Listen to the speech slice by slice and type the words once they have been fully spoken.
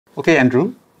Okay,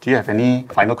 Andrew, do you have any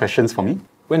final questions for me?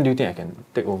 When do you think I can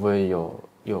take over your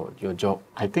job?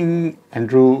 I think,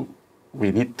 Andrew,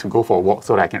 we need to go for a walk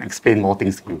so that I can explain more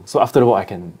things to you. So after the walk, I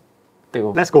can take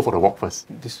over? Let's go for the walk first.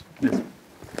 This. Yes.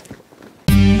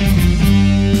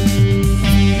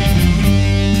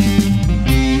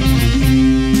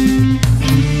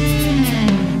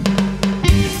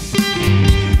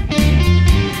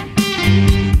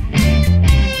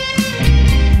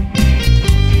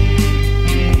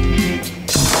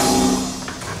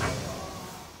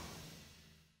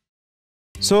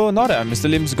 So now that I'm Mr.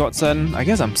 Lim's godson, I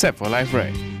guess I'm set for life,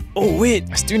 right? Oh wait,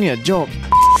 I still need a job.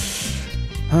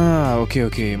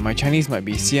 Okay. My Chinese might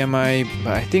be CMI,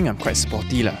 but I think I'm quite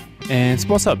sporty lah. And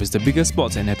Sports Hub is the biggest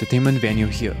sports and entertainment venue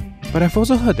here. But I've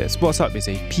also heard that Sports Hub is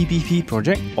a PPP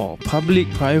project or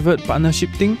public-private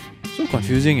partnership thing. So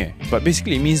confusing eh. But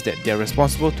basically it means that they're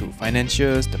responsible to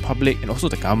financiers, the public and also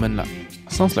the government lah.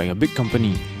 Sounds like a big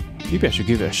company. Maybe I should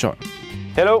give it a shot.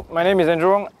 Hello, my name is Andrew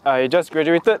Wong. I just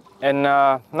graduated and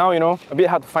now, a bit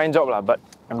hard to find a job lah, but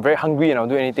I'm very hungry and I'll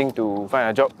do anything to find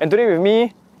a job. And today with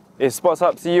me is Sports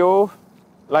Hub CEO,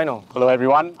 Lionel. Hello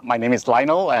everyone, my name is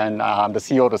Lionel and I'm the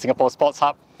CEO of the Singapore Sports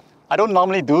Hub. I don't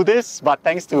normally do this, but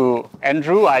thanks to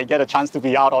Andrew, I get a chance to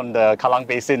be out on the Kallang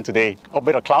Basin today. A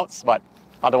bit of clouds, but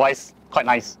otherwise quite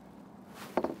nice.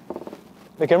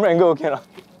 The camera angle okay lah?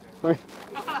 Can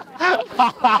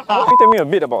you tell me a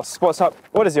bit about Sports Hub?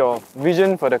 What is your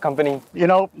vision for the company?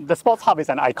 The Sports Hub is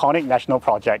an iconic national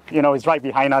project. It's right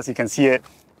behind us, you can see it.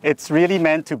 It's really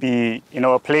meant to be,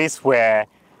 a place where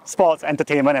sports,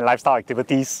 entertainment and lifestyle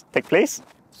activities take place.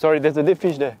 Sorry, there's a dead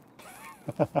fish there.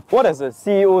 What does a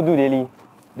CEO do daily?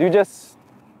 Do you just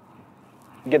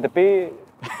get the pay?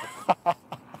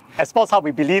 At Sports Hub,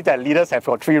 we believe that leaders have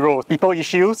got three roles: people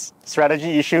issues,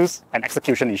 strategy issues, and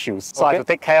execution issues. So I have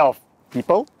to take care of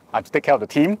people, I have to take care of the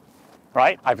team,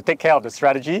 right? I have to take care of the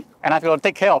strategy, and I have to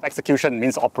take care of execution,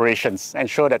 means operations,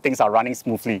 ensure that things are running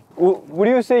smoothly. Would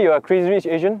you say you're a crazy rich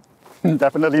Asian?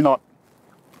 Definitely not.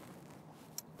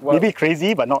 Well, maybe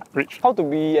crazy, but not rich. How to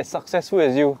be as successful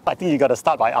as you? I think you got to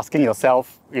start by asking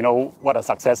yourself, what does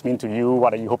success mean to you?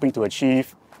 What are you hoping to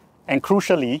achieve? And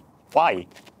crucially, why?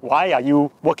 Why are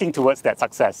you working towards that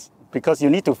success? Because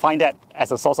you need to find that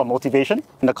as a source of motivation.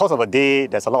 In the course of a day,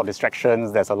 there's a lot of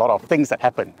distractions, there's a lot of things that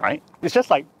happen, right? It's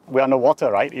just like we're underwater,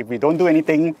 right? If we don't do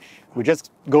anything, we just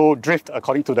go drift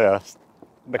according to the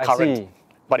current. See.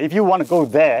 But if you want to go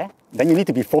there, then you need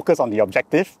to be focused on the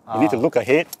objective. You need to look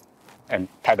ahead and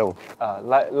paddle.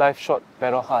 Life short,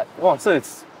 paddle hard. Wow, so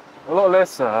it's a lot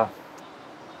less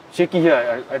shaky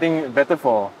here. I think better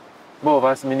for both of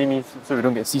us, mini-me, so we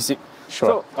don't get seasick.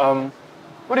 Sure. So,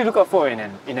 what do you look out for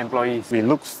in employees? We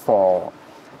look for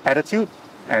attitude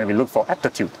and we look for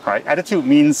aptitude, right? Attitude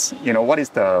means, what is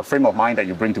the frame of mind that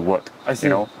you bring to work? I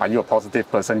see. Are you a positive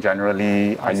person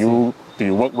generally? Do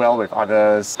you work well with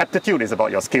others? Aptitude is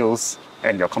about your skills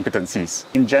and your competencies.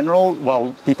 In general,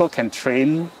 while people can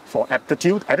train for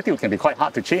aptitude, attitude can be quite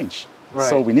hard to change. Right.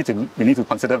 So we need to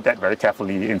consider that very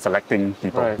carefully in selecting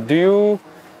people. Right. Do you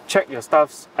check your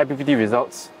staff's IPPT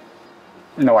results?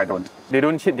 No, I don't. They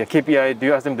don't hit their KPI. Do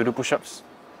you ask them to do push-ups?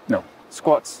 No.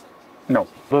 Squats? No.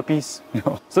 Burpees?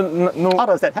 No. So no. How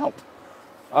does that help?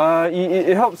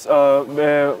 It helps.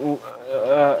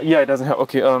 Yeah, it doesn't help.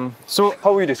 Okay. So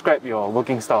how will you describe your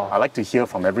working style? I like to hear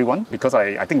from everyone because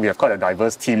I think we have quite a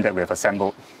diverse team that we have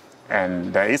assembled.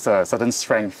 And there is a certain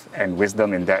strength and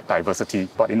wisdom in that diversity.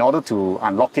 But in order to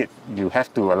unlock it, you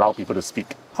have to allow people to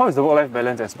speak. How is the work-life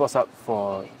balance at Sports Hub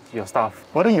for your staff?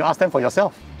 Why don't you ask them for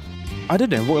yourself? Other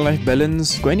than work-life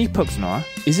balance, got any perks now?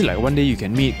 Is it like one day you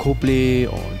can meet Coldplay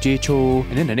or J Cho,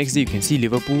 and then the next day you can see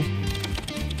Liverpool?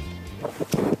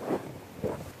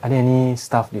 Are there any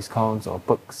staff discounts or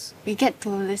perks? We get to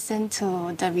listen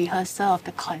to the rehearsal of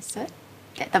the concert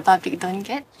that the public don't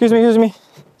get. Excuse me.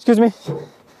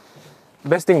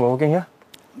 Best thing about working here?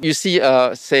 You see,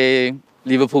 say,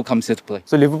 Liverpool comes here to play.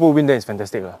 So Liverpool win there is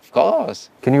fantastic lah. Of course.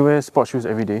 Can you wear sports shoes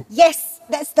every day? Yes,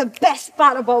 that's the best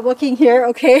part about working here,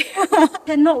 okay?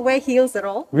 Cannot wear heels at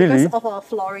all Really? because of our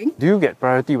flooring. Do you get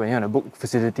priority when you want to book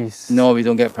facilities? No, we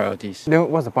don't get priorities. Then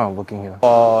what's the point of working here?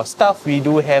 For staff, we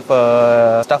do have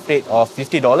a staff rate of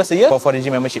 $50 a year for the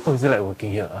gym membership. How is it like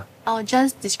working here? I'll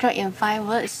just describe in 5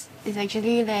 words. It's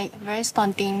actually like very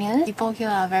spontaneous. People here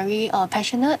are very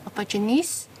passionate,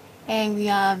 opportunists, and we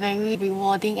are very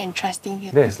rewarding and trusting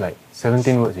here. That is like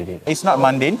 17 words you did. It's not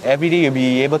mundane. Every day you'll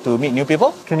be able to meet new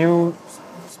people. Can you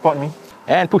spot me?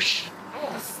 And push.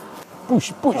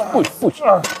 Push.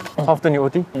 How often you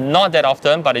OT? Not that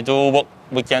often, but I do work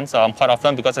weekends quite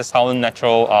often because that's how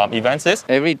natural events is.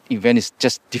 Every event is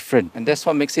just different, and that's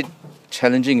what makes it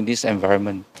challenging in this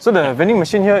environment. So the vending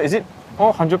machine here, is it all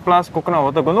 100 plus coconut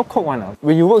water? Got no Coke one?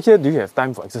 When you work here, do you have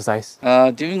time for exercise?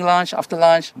 During lunch, after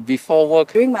lunch, before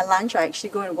work. During my lunch, I actually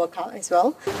go and work out as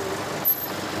well.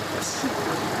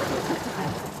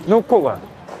 No Coke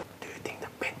Do you think the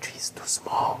pantry is too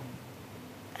small?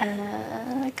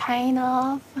 Kind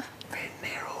of. Very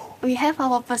narrow. We have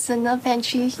our personal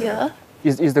pantry here.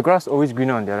 Is the grass always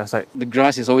greener on the other side? The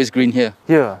grass is always green here.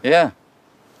 Here? Yeah.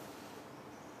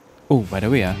 Oh, by the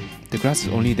way, the grass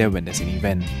is only there when there's an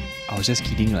event. I was just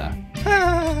kidding lah.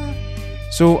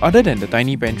 So other than the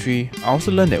tiny pantry, I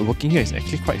also learned that working here is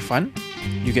actually quite fun.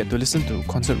 You get to listen to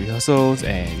concert rehearsals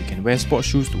and you can wear sports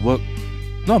shoes to work.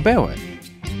 Not bad, what?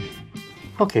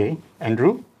 Okay,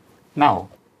 Andrew. Now,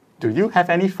 do you have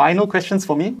any final questions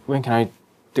for me? When can I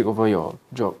take over your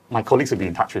job? My colleagues will be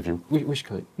in touch with you. Which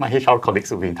colleague? My HR colleagues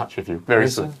will be in touch with you very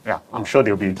soon. Yeah, I'm sure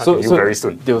they'll be in touch with you very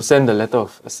soon. They'll send the letter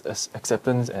of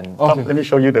acceptance and... Come, let me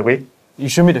show you the way. You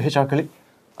show me the HR colleague?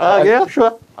 Yeah,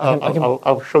 sure.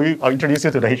 I'll show you, I'll introduce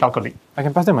you to the HR colleague. I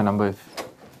can pass them my number if...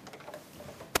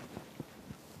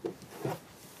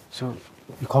 So,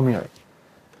 you call me, right?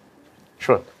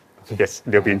 Sure. Okay. Yes,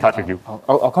 they'll be in touch with you.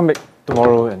 I'll come back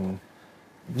tomorrow and...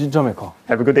 Just drop me a call.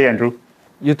 Have a good day, Andrew.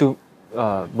 You too,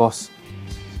 boss.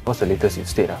 What's the latest you've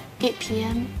stayed? 8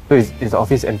 p.m. So is the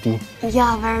office empty?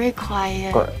 Yeah, very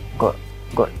quiet. Got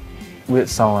weird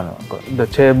sound. Got the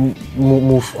chair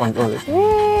move on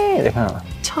that kind of.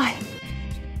 Choi.